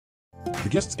The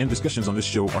guests and discussions on this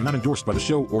show are not endorsed by the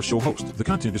show or show host. The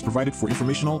content is provided for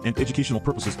informational and educational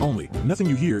purposes only. Nothing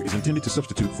you hear is intended to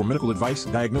substitute for medical advice,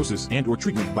 diagnosis, and/or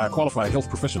treatment by a qualified health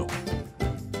professional.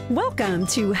 Welcome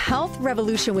to Health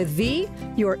Revolution with V,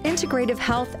 your integrative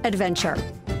health adventure.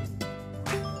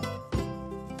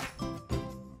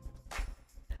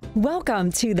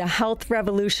 Welcome to the Health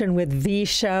Revolution with V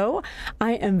show.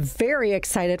 I am very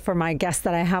excited for my guest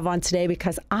that I have on today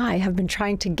because I have been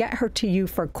trying to get her to you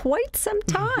for quite some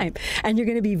time. And you're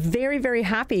going to be very, very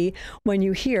happy when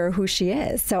you hear who she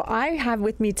is. So I have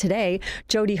with me today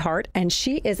Jody Hart, and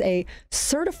she is a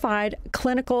certified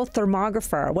clinical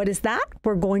thermographer. What is that?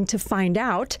 We're going to find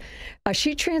out.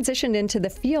 She transitioned into the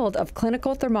field of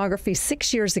clinical thermography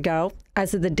 6 years ago,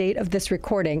 as of the date of this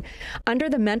recording, under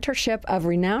the mentorship of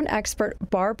renowned expert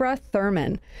Barbara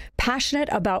Thurman. Passionate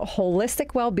about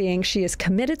holistic well-being, she is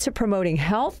committed to promoting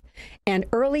health and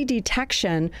early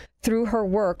detection through her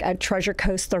work at Treasure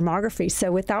Coast Thermography.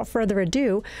 So without further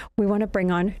ado, we want to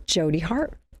bring on Jody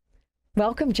Hart.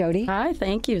 Welcome, Jody. Hi,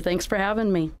 thank you. Thanks for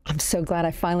having me. I'm so glad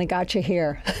I finally got you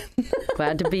here.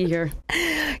 Glad to be here.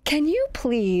 Can you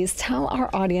please tell our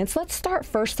audience, let's start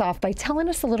first off by telling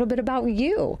us a little bit about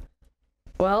you.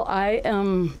 Well, I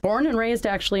am born and raised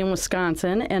actually in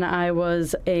Wisconsin, and I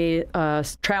was a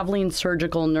traveling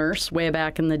surgical nurse way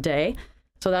back in the day.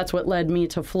 So that's what led me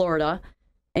to Florida.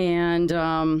 And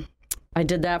I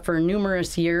did that for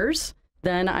numerous years.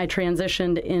 Then I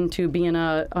transitioned into being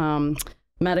a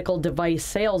medical device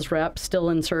sales rep, still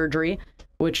in surgery,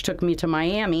 which took me to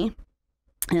Miami.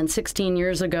 And 16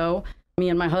 years ago, me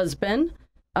and my husband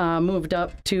moved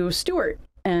up to Stewart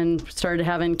and started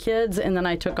having kids, and then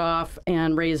I took off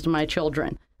and raised my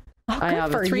children. Oh, I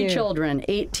have three you. children,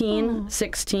 18,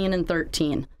 16, and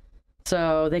 13.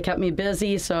 So they kept me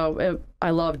busy, so I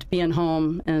loved being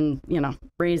home and, you know,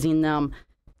 raising them.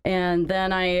 And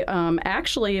then I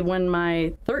actually, when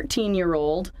my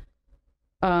 13-year-old,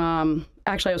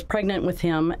 actually I was pregnant with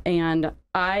him, and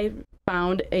I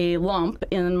found a lump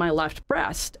in my left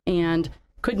breast and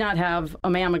could not have a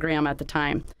mammogram at the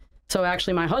time. So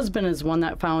actually, my husband is one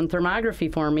that found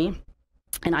thermography for me,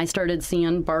 and I started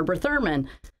seeing Barbara Thurman.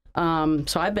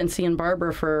 So I've been seeing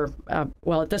Barbara for,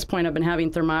 well, at this point, I've been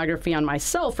having thermography on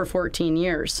myself for 14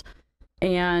 years.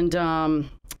 And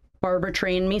Barbara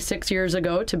trained me 6 years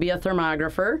ago to be a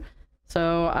thermographer.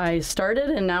 So I started,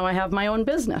 and now I have my own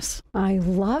business. I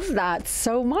love that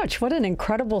so much. What an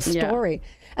incredible story. Yeah.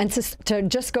 And to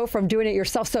just go from doing it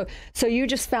yourself. So you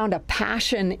just found a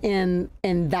passion in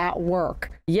that work.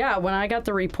 Yeah, when I got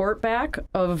the report back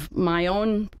of my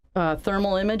own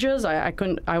thermal images,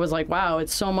 I was like, wow,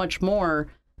 it's so much more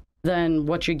than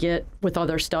what you get with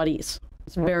other studies.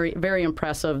 It's very, very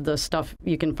impressive, the stuff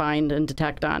you can find and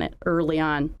detect on it early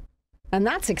on. And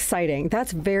that's exciting.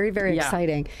 That's very, very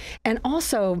exciting. And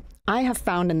also, I have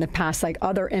found in the past, like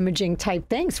other imaging type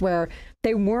things where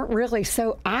they weren't really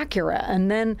so accurate.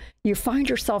 And then you find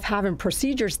yourself having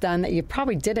procedures done that you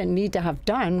probably didn't need to have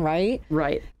done, right?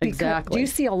 Right, exactly. Do you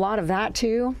see a lot of that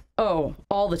too? Oh,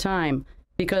 all the time.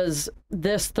 Because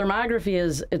this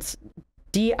thermography it's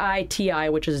DITI,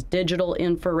 which is digital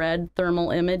infrared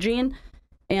thermal imaging,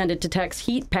 and it detects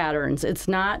heat patterns. It's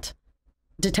not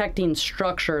detecting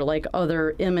structure like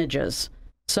other images.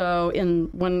 So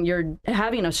when you're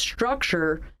having a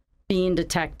structure being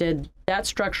detected, that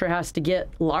structure has to get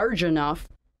large enough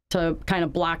to kind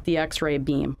of block the X-ray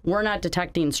beam. We're not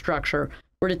detecting structure.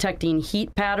 We're detecting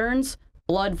heat patterns,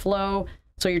 blood flow.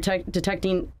 So you're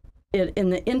detecting it in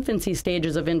the infancy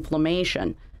stages of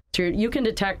inflammation. So you can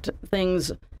detect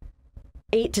things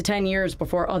 8 to 10 years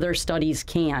before other studies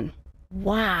can.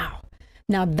 Wow.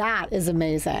 Now that is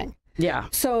amazing. Yeah.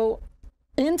 So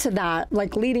into that,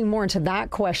 like leading more into that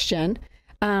question,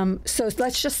 so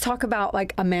let's just talk about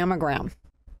like a mammogram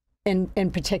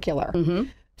in particular. Mm-hmm.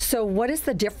 So what is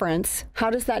the difference? How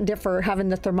does that differ, having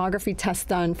the thermography test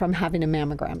done from having a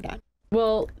mammogram done?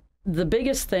 Well, the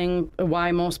biggest thing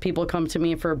why most people come to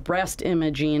me for breast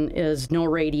imaging is no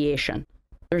radiation.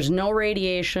 There's no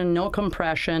radiation, no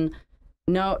compression,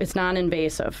 no, it's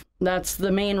non-invasive. That's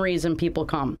the main reason people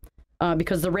come,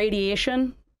 because the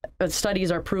radiation,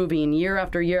 studies are proving year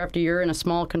after year after year in a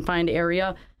small confined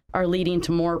area are leading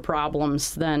to more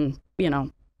problems than, you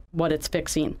know, what it's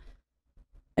fixing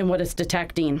and what it's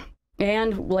detecting.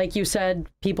 And like you said,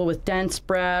 people with dense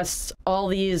breasts, all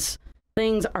these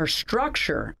things are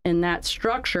structure, and that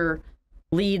structure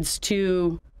leads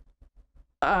to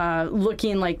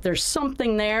looking like there's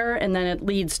something there, and then it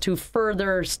leads to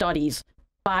further studies,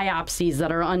 biopsies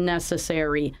that are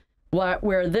unnecessary,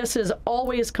 where this is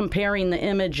always comparing the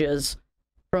images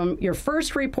from your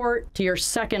first report to your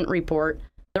second report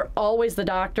The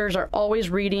doctors are always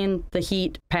reading the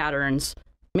heat patterns,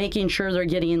 making sure they're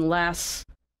getting less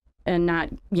and not,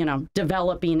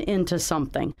 developing into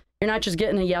something. You're not just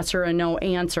getting a yes or a no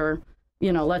answer.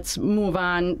 Let's move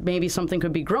on. Maybe something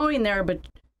could be growing there, but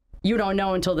you don't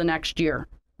know until the next year.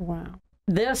 Wow.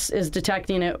 This is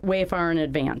detecting it way far in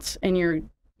advance, and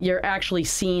you're actually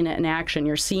seeing it in action.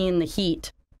 You're seeing the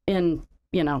heat in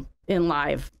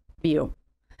live view.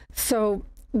 So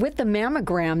with the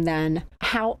mammogram then,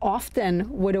 how often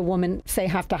would a woman say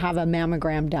have to have a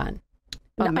mammogram done?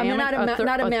 Not a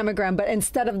mammogram, but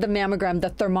instead of the mammogram, the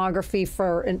thermography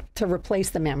to replace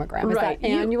the mammogram. Is that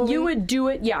annually? You would do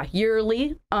it,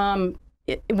 yearly. When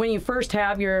you first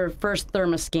have your first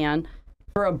thermoscan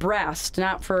for a breast,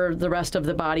 not for the rest of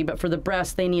the body, but for the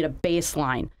breast, they need a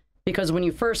baseline. Because when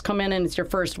you first come in and it's your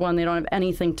first one, they don't have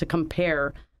anything to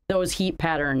compare those heat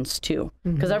patterns to.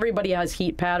 Because everybody has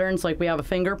heat patterns, like we have a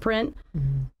fingerprint.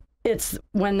 It's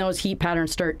when those heat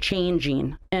patterns start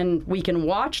changing, and we can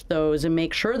watch those and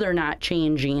make sure they're not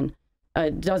changing.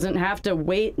 It doesn't have to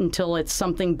wait until it's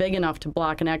something big enough to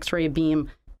block an X-ray beam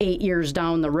 8 years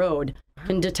down the road.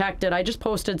 Can detect it. I just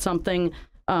posted something,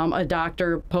 a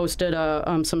doctor posted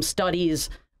some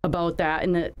studies about that,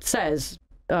 and it says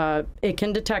it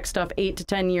can detect stuff 8 to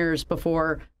 10 years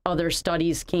before other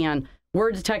studies can.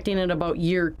 We're detecting it about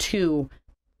year 2,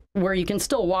 where you can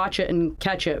still watch it and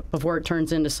catch it before it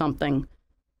turns into something,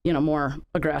 more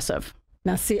aggressive.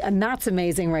 Now, see, and that's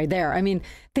amazing right there. I mean,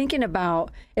 thinking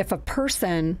about if a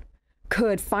person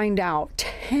could find out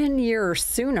 10 years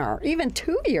sooner, even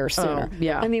 2 years sooner. Oh,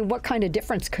 yeah. I mean, what kind of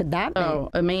difference could that make? Oh,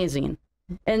 amazing.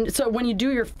 And so when you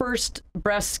do your first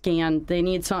breast scan, they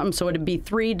need something. So it'd be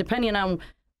 3, depending on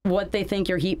what they think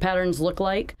your heat patterns look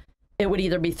like. It would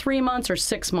either be 3 months or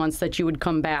 6 months that you would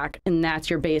come back, and that's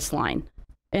your baseline.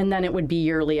 And then it would be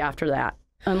yearly after that,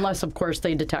 unless, of course,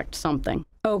 they detect something.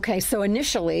 Okay, so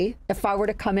initially, if I were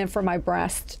to come in for my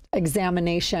breast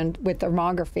examination with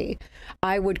thermography,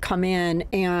 I would come in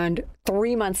and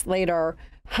 3 months later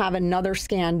have another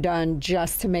scan done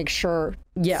just to make sure,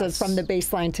 so from the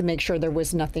baseline to make sure there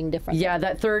was nothing different. Yeah,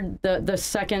 the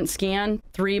second scan,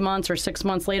 3 months or 6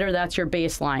 months later, that's your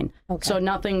baseline. Okay. So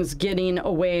nothing's getting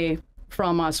away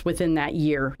from us within that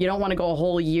year. You don't want to go a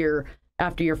whole year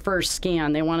after your first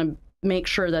scan. They want to make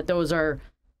sure that those are,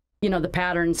 the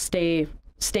patterns stay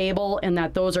stable and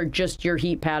that those are just your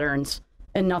heat patterns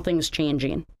and nothing's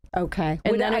changing. Okay.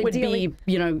 And then it would be,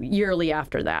 yearly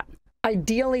after that.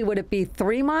 Ideally, would it be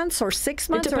 3 months or 6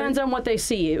 months? It depends on what they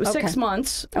see. Okay. 6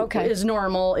 months is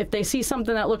normal. If they see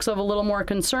something that looks of a little more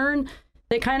concern,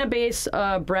 they kind of base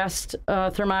breast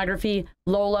thermography,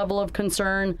 low level of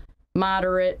concern,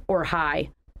 moderate, or high.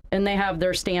 And they have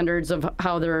their standards of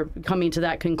how they're coming to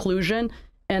that conclusion.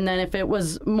 And then if it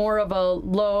was more of a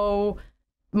low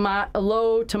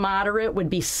to moderate would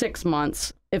be 6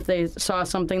 months. If they saw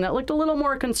something that looked a little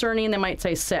more concerning, they might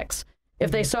say 6. If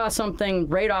they saw something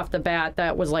right off the bat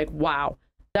that was like, wow,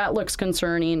 that looks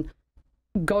concerning,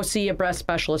 go see a breast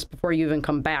specialist before you even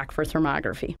come back for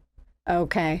thermography.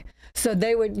 Okay. So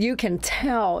you can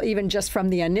tell even just from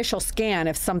the initial scan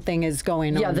if something is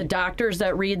going on. Yeah, the doctors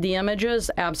that read the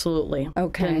images, absolutely.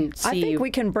 Okay. I think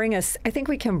we can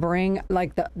bring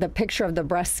like the picture of the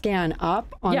breast scan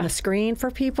up on the screen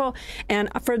for people. And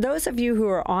for those of you who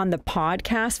are on the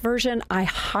podcast version, I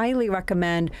highly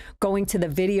recommend going to the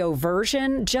video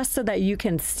version just so that you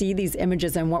can see these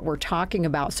images and what we're talking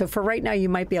about. So for right now, you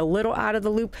might be a little out of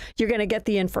the loop. You're going to get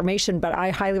the information, but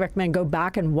I highly recommend go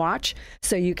back and watch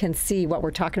so you can see what we're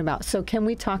talking about. So can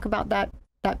we talk about that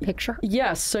picture?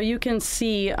 Yes. So you can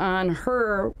see on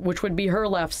her, which would be her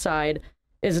left side,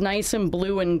 is nice and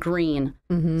blue and green.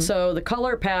 So the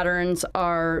color patterns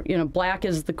are, black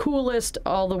is the coolest,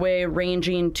 all the way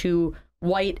ranging to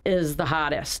white is the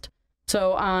hottest.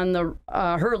 So on the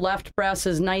her left breast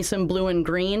is nice and blue and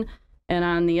green, and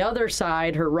on the other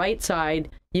side, her right side,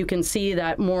 you can see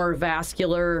that more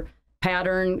vascular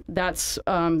pattern. That's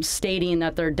stating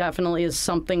that there definitely is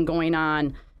something going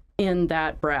on in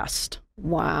that breast.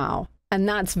 Wow. And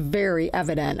that's very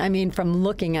evident. I mean, from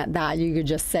looking at that, you could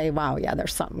just say, wow, yeah,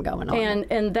 there's something going on.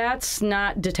 And that's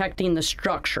not detecting the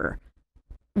structure.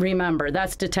 Remember,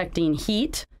 that's detecting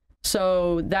heat.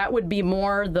 So that would be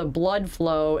more the blood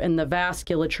flow and the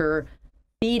vasculature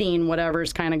feeding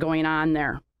whatever's kind of going on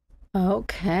there.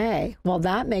 Okay. Well,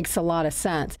 that makes a lot of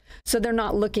sense. So they're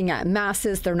not looking at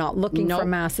masses. They're not looking for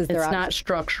masses. It's not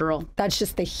structural. That's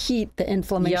just the heat, the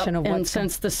inflammation of what's... And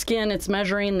since the skin, it's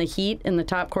measuring the heat in the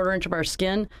top quarter inch of our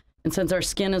skin. And since our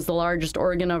skin is the largest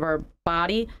organ of our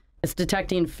body, it's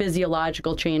detecting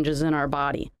physiological changes in our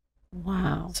body.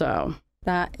 Wow. So...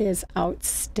 That is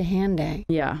outstanding.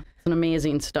 Yeah. It's an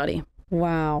amazing study.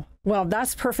 Wow. Well,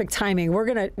 that's perfect timing. We're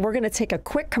gonna take a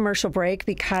quick commercial break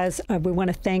because we want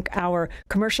to thank our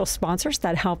commercial sponsors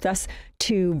that helped us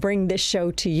to bring this show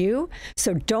to you.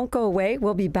 So don't go away.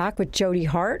 We'll be back with Jody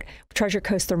Hart, Treasure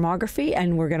Coast Thermography,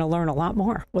 and we're going to learn a lot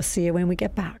more. We'll see you when we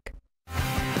get back.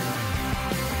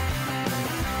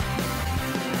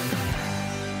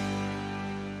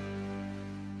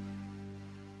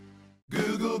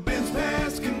 Google bins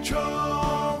pest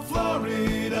control,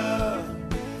 Florida.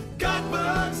 Got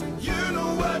bugs, you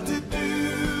know what to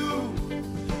do.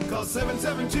 Call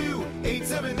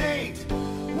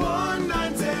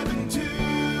 772-878-1972.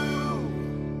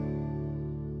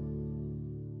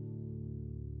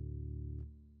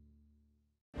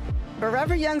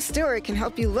 Forever Young Stewart can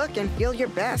help you look and feel your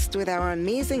best with our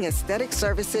amazing aesthetic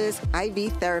services,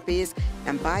 IV therapies,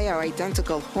 and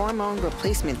bioidentical hormone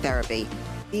replacement therapy.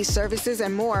 These services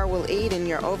and more will aid in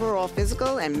your overall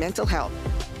physical and mental health.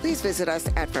 Please visit us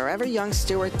at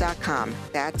foreveryoungstewart.com.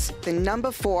 That's the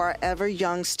number 4,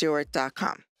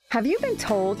 everyoungstewart.com. Have you been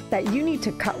told that you need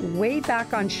to cut way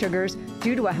back on sugars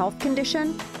due to a health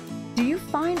condition? Do you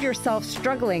find yourself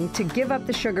struggling to give up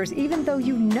the sugars even though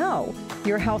you know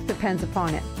your health depends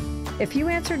upon it? If you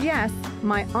answered yes,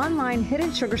 my online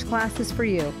Hidden Sugars class is for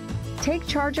you. Take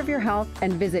charge of your health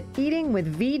and visit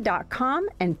eatingwithv.com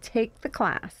and take the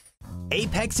class.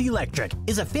 Apex Electric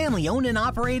is a family-owned and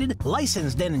operated,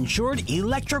 licensed and insured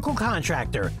electrical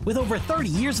contractor with over 30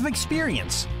 years of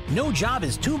experience. No job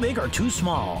is too big or too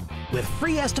small. With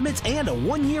free estimates and a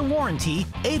 1-year warranty,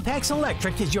 Apex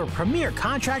Electric is your premier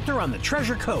contractor on the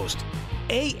Treasure Coast.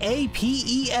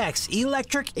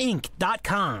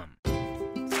 AAPEXelectricinc.com.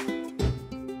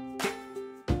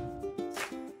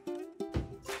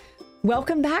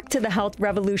 Welcome back to the Health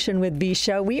Revolution with V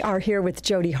show. We are here with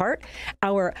Jody Hart,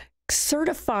 our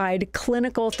certified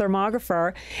clinical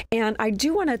thermographer. And I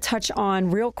do want to touch on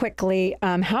real quickly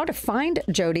how to find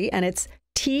Jody, and it's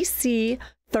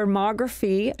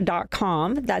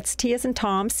tcthermography.com. That's T as in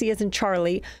Tom, C as in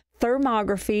Charlie,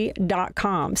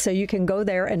 thermography.com. So you can go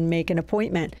there and make an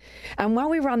appointment. And while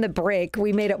we were on the break,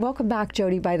 we made it. Welcome back,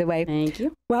 Jody, by the way. Thank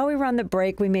you. While we were on the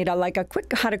break, we made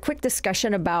had a quick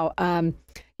discussion about,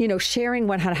 sharing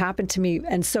what had happened to me.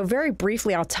 And so very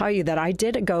briefly, I'll tell you that I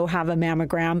did go have a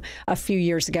mammogram a few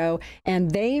years ago,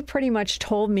 and they pretty much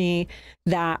told me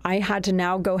that I had to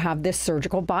now go have this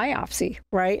surgical biopsy,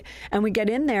 right? And we get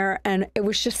in there, and it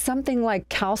was just something like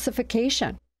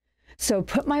calcification. So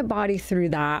put my body through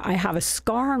that. I have a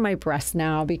scar on my breast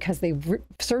now because they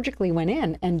surgically went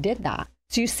in and did that.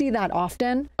 So you see that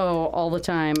often? Oh, all the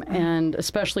time. And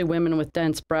especially women with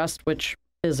dense breast, which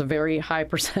is a very high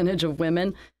percentage of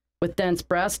women with dense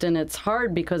breast. And it's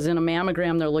hard because in a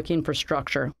mammogram, they're looking for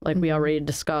structure, like we already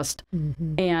discussed.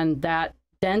 And that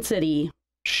density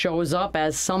shows up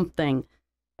as something.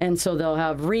 And so they'll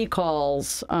have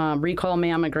recalls, recall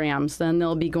mammograms. Then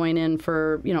they'll be going in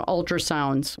for,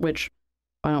 ultrasounds, which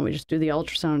why don't we just do the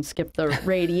ultrasound and skip the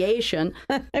radiation?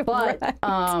 But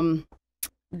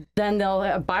then they'll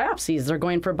have biopsies. They're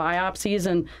going for biopsies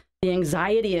and the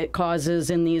anxiety it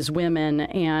causes in these women.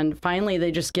 And finally,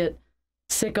 they just get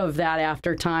sick of that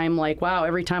after time. Like, wow,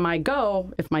 every time I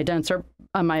go, if my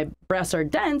breasts are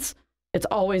dense, it's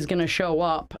always going to show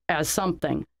up as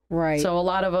something. Right. So a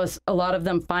lot of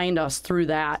them find us through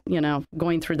that,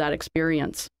 going through that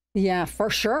experience. Yeah, for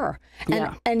sure.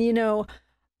 Yeah. And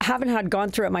having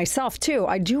gone through it myself too,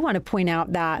 I do want to point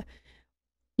out that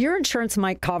your insurance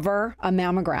might cover a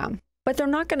mammogram, but they're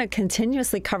not going to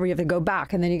continuously cover you if they go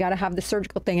back, and then you got to have the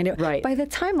surgical thing. And right. By the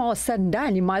time all is said and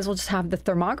done, you might as well just have the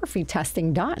thermography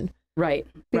testing done. Right.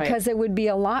 Because it would be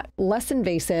a lot less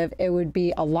invasive. It would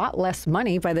be a lot less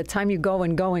money by the time you go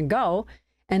and go and go.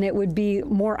 And it would be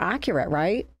more accurate,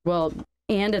 right? Well,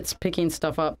 and it's picking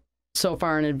stuff up so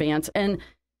far in advance. And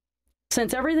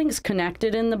since everything's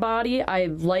connected in the body, I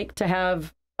like to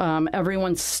have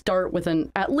everyone start with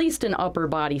at least an upper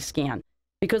body scan,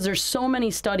 because there's so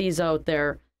many studies out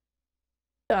there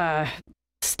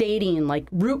stating, like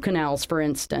root canals, for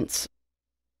instance,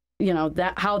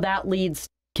 how that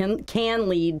can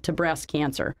lead to breast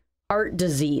cancer, heart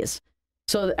disease.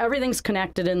 So everything's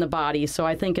connected in the body. So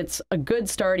I think it's a good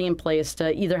starting place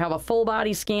to either have a full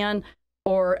body scan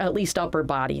or at least upper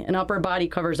body. An upper body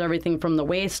covers everything from the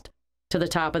waist to the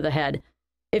top of the head.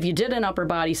 If you did an upper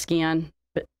body scan,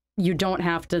 you don't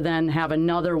have to then have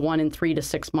another one in 3 to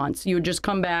 6 months. You would just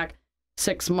come back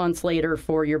 6 months later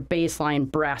for your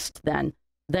baseline breast then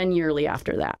yearly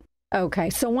after that. Okay.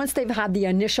 So once they've had the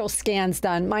initial scans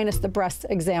done, minus the breast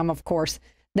exam, of course,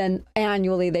 then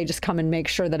annually they just come and make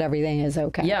sure that everything is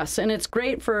okay. Yes, and it's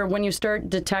great for when you start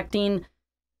detecting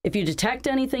if you detect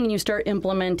anything and you start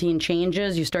implementing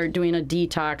changes, you start doing a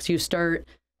detox, you start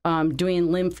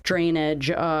doing lymph drainage,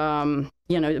 they'll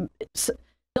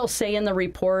say in the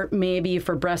report, maybe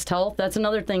for breast health. That's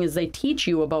another thing, is they teach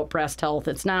you about breast health.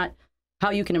 It's not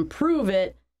how you can improve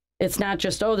it. It's not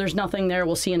just, oh, there's nothing there,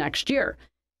 we'll see you next year.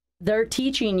 They're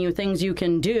teaching you things you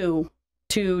can do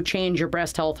to change your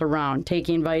breast health around,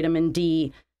 taking vitamin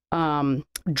D,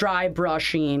 dry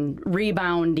brushing,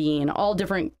 rebounding, all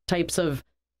different types of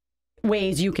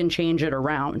ways you can change it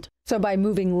around. So by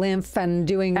moving lymph and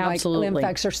doing Absolutely. like lymph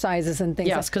exercises and things.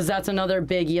 Yes, because that's another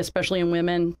biggie, especially in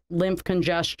women. Lymph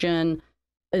congestion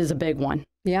is a big one.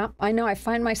 Yeah, I know. I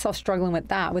find myself struggling with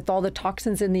that, with all the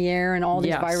toxins in the air and all these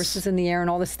Yes. viruses in the air and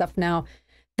all this stuff now,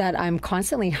 that I'm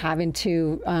constantly having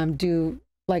to do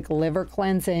like liver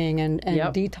cleansing and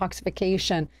Yep.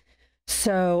 detoxification.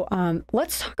 So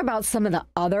let's talk about some of the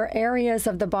other areas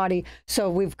of the body. So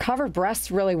we've covered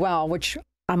breasts really well, which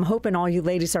I'm hoping all you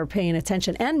ladies are paying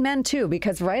attention, and men too,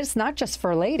 because, right, it's not just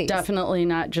for ladies. Definitely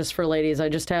not just for ladies. I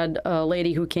just had a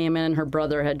lady who came in, her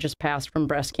brother had just passed from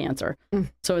breast cancer.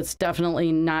 So it's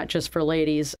definitely not just for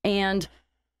ladies. And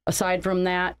aside from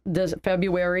that, this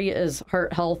February is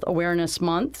Heart Health Awareness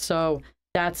Month. So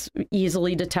that's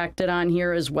easily detected on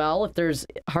here as well. If there's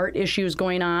heart issues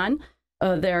going on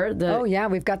there. Oh, yeah,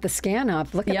 we've got the scan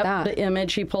up. Look at that. The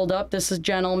image he pulled up. This is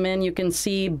gentleman. You can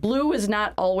see blue is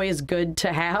not always good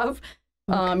to have.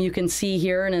 You can see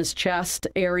here in his chest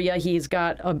area, he's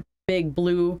got a big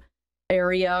blue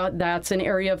area. That's an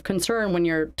area of concern when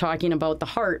you're talking about the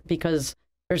heart, because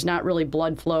there's not really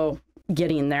blood flow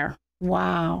getting there.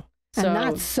 Wow. So and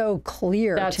that's so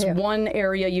clear, That's too. one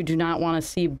area you do not want to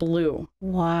see blue.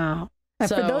 Wow. And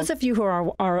So- for those of you who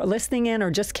are listening in or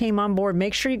just came on board,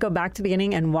 make sure you go back to the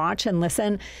beginning and watch and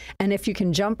listen. And if you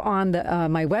can jump on the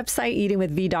my website,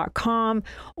 eatingwithv.com,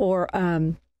 or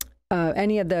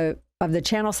any of the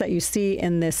channels that you see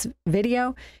in this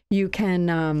video, you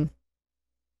can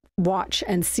watch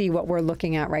and see what we're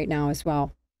looking at right now as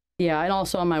well. Yeah, and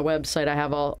also on my website, I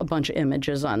have a bunch of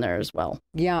images on there as well.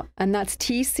 Yeah, and that's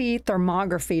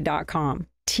tcthermography.com.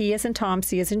 T as in Tom,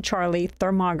 C as in Charlie,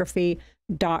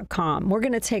 thermography.com. We're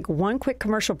going to take one quick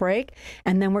commercial break,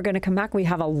 and then we're going to come back. We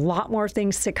have a lot more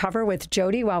things to cover with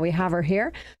Jody while we have her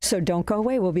here. So don't go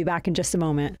away. We'll be back in just a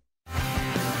moment.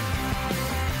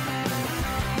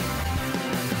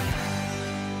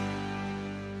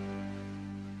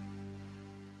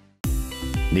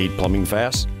 Need plumbing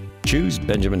fast? Choose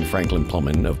Benjamin Franklin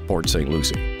Plumbing of Port St.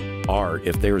 Lucie. Or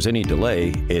if there's any delay,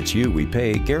 it's you we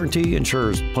pay. Guarantee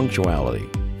ensures punctuality.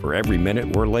 For every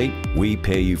minute we're late, we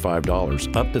pay you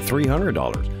 $5, up to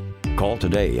 $300. Call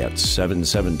today at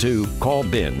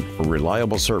 772-CALL-BEN for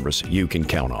reliable service you can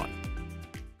count on.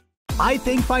 I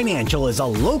Think Financial is a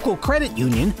local credit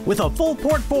union with a full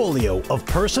portfolio of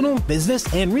personal,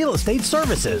 business, and real estate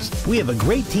services. We have a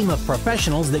great team of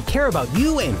professionals that care about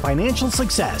you and financial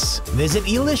success.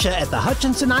 Visit Elisha at the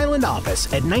Hutchinson Island office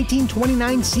at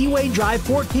 1929 Seaway Drive,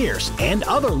 Fort Pierce, and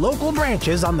other local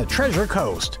branches on the Treasure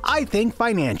Coast. I Think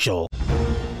Financial.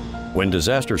 When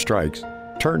disaster strikes,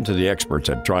 turn to the experts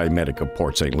at Thermography of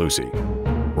Port St. Lucie.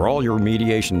 For all your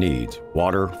remediation needs,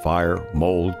 water, fire,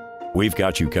 mold, we've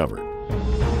got you covered.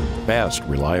 Fast,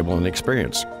 reliable, and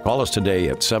experienced. Call us today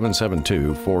at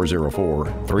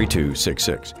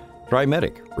 772-404-3266.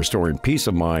 Thermography, restoring peace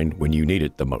of mind when you need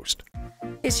it the most.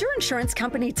 Is your insurance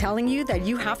company telling you that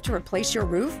you have to replace your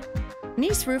roof?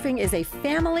 Nice Roofing is a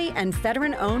family and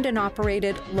veteran-owned and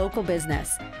operated local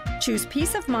business. Choose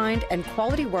peace of mind and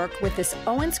quality work with this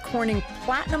Owens Corning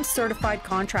Platinum Certified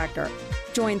contractor.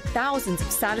 Join thousands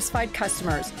of satisfied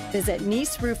customers. Visit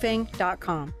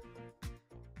niceroofing.com.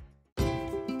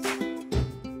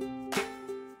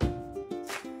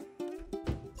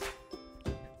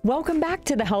 Welcome back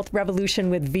to the Health Revolution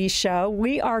with V show.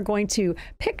 We are going to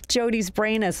pick Jody's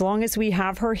brain as long as we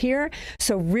have her here.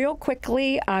 So real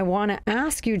quickly, I want to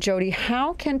ask you, Jody,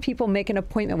 how can people make an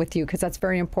appointment with you? Because that's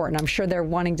very important. I'm sure they're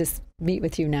wanting to meet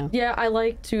with you now. Yeah, I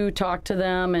like to talk to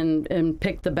them and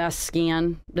pick the best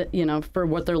scan that, for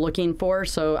what they're looking for.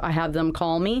 So I have them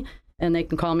call me, and they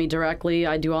can call me directly.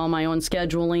 I do all my own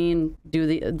scheduling, do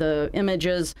the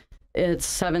images. It's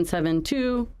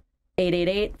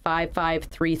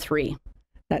 772-888-5533.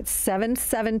 That's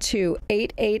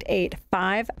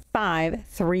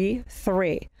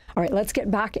 772-888-5533. All right, let's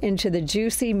get back into the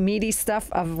juicy, meaty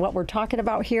stuff of what we're talking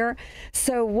about here.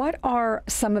 So what are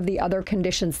some of the other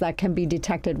conditions that can be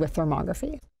detected with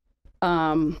thermography?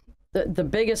 The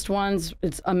biggest ones,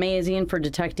 it's amazing for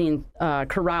detecting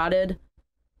carotid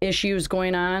issues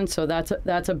going on. So that's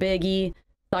a biggie.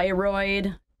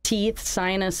 Thyroid, teeth,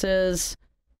 sinuses,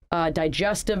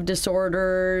 digestive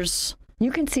disorders.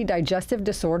 You can see digestive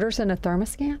disorders in a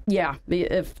thermoscan? Yeah,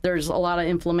 if there's a lot of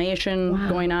inflammation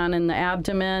going on in the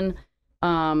abdomen.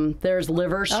 There's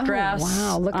liver stress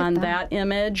Look on at that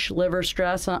image, liver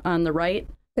stress on the right.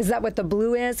 Is that what the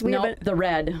blue is? No, the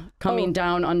red coming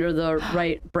down under the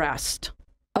right breast.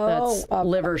 That's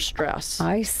liver stress.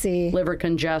 I see. Liver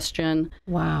congestion.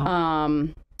 Wow.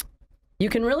 You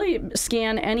can really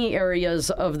scan any areas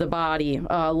of the body.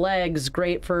 Legs,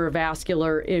 great for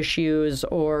vascular issues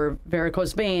or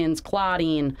varicose veins,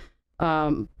 clotting.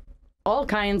 All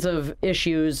kinds of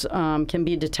issues can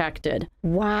be detected.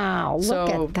 Wow, look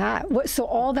at that. So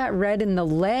all that red in the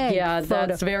leg. Yeah,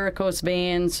 that's varicose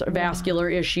veins, vascular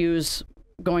issues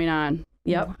going on.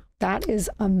 Yep. Wow, that is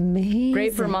amazing.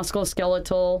 Great for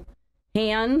musculoskeletal.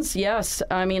 Hands, yes.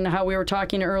 I mean, how we were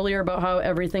talking earlier about how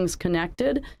everything's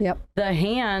connected. Yep. The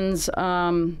hands,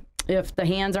 if the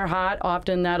hands are hot,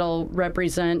 often that'll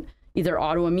represent either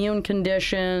autoimmune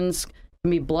conditions,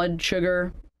 can be blood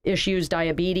sugar issues,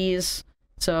 diabetes.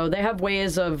 So they have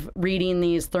ways of reading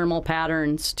these thermal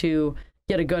patterns to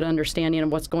get a good understanding of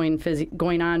what's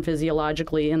going on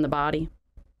physiologically in the body.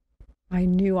 I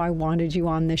knew I wanted you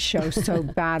on this show so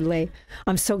badly.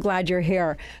 I'm so glad you're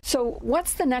here. So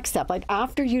what's the next step? Like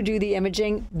after you do the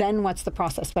imaging, then what's the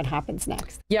process? What happens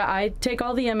next? Yeah, I take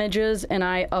all the images and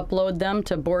I upload them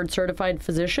to board certified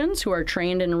physicians who are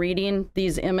trained in reading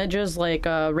these images, like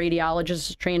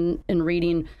radiologists trained in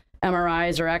reading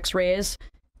MRIs or X-rays,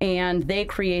 and they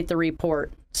create the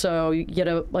report. So you get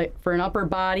for an upper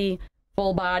body,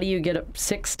 full body, you get a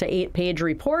 6 to 8 page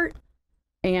report.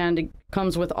 And it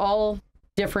comes with all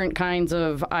different kinds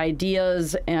of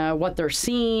ideas, what they're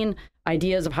seeing,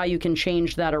 ideas of how you can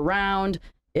change that around.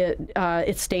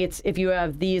 It states if you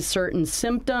have these certain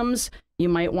symptoms, you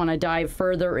might want to dive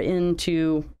further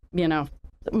into,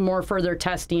 more further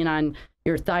testing on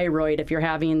your thyroid if you're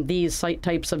having these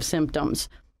types of symptoms.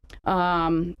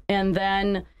 And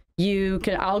then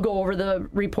I'll go over the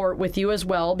report with you as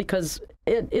well, because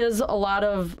it is a lot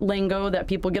of lingo that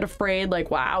people get afraid, like,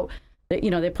 wow.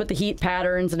 They put the heat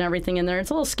patterns and everything in there.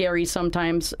 It's a little scary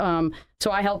sometimes. So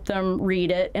I help them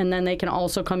read it, and then they can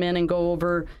also come in and go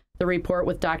over the report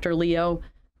with Dr. Leo,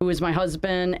 who is my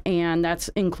husband, and that's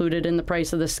included in the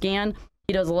price of the scan.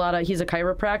 He's a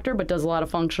chiropractor, but does a lot of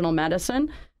functional medicine.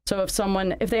 So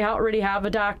if they already have a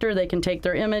doctor, they can take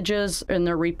their images and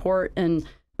their report and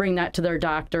bring that to their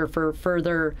doctor for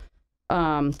further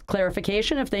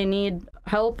clarification. If they need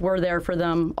help, we're there for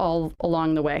them all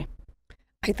along the way.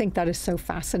 I think that is so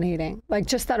fascinating. Like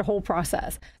just that whole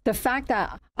process. The fact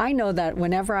that I know that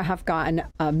whenever I have gotten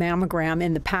a mammogram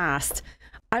in the past,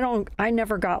 I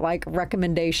never got like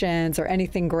recommendations or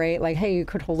anything great. Like, hey, you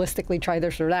could holistically try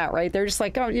this or that, right? They're just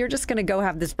like, oh, you're just going to go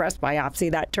have this breast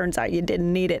biopsy. That turns out you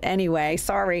didn't need it anyway.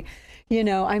 Sorry.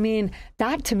 I mean,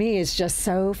 that to me is just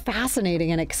so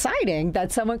fascinating and exciting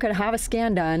that someone could have a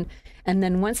scan done. And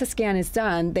then once the scan is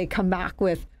done, they come back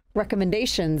with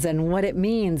recommendations and what it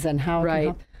means and how.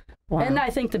 Right. Wow. And I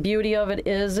think the beauty of it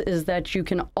is that you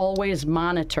can always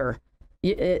monitor.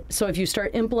 So if you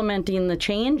start implementing the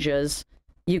changes,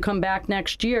 you come back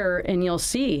next year and you'll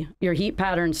see your heat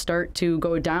patterns start to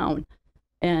go down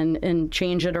and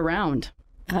change it around.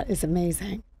 That is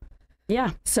amazing.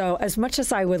 Yeah. So as much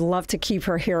as I would love to keep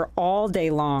her here all day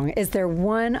long, is there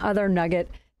one other nugget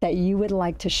that you would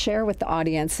like to share with the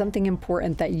audience, something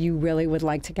important that you really would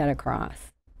like to get across?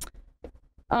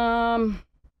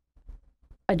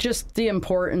 Just the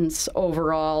importance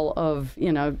overall of,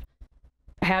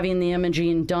 having the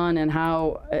imaging done and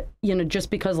how, just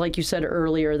because, like you said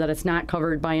earlier, that it's not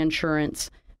covered by insurance,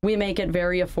 we make it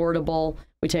very affordable.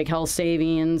 We take health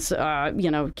savings,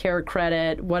 care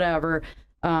credit, whatever.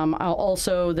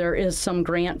 Also, there is some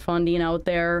grant funding out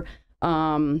there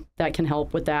that can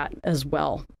help with that as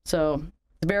well. So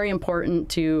it's very important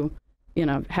to,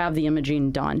 have the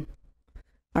imaging done.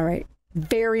 All right.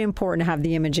 Very important to have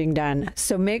the imaging done.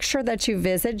 So make sure that you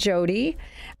visit Jody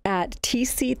at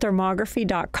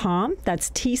tcthermography.com. That's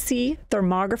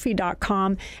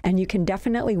tcthermography.com. And you can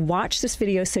definitely watch this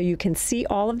video so you can see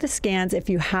all of the scans if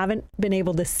you haven't been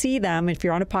able to see them, if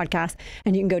you're on a podcast.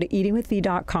 And you can go to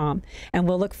eatingwithv.com. And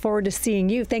we'll look forward to seeing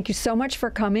you. Thank you so much for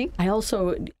coming. I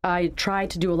try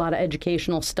to do a lot of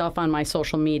educational stuff on my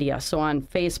social media. So on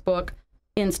Facebook,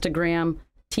 Instagram,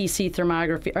 TC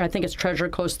Thermography, or I think it's Treasure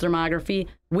Coast Thermography.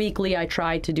 Weekly, I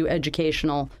try to do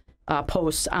educational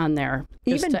posts on there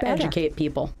just to educate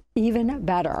people. Even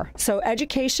better. So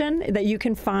education that you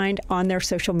can find on their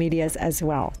social medias as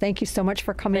well. Thank you so much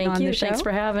for coming on the show. Thanks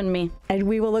for having me. And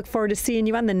we will look forward to seeing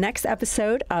you on the next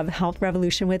episode of Health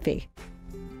Revolution with V.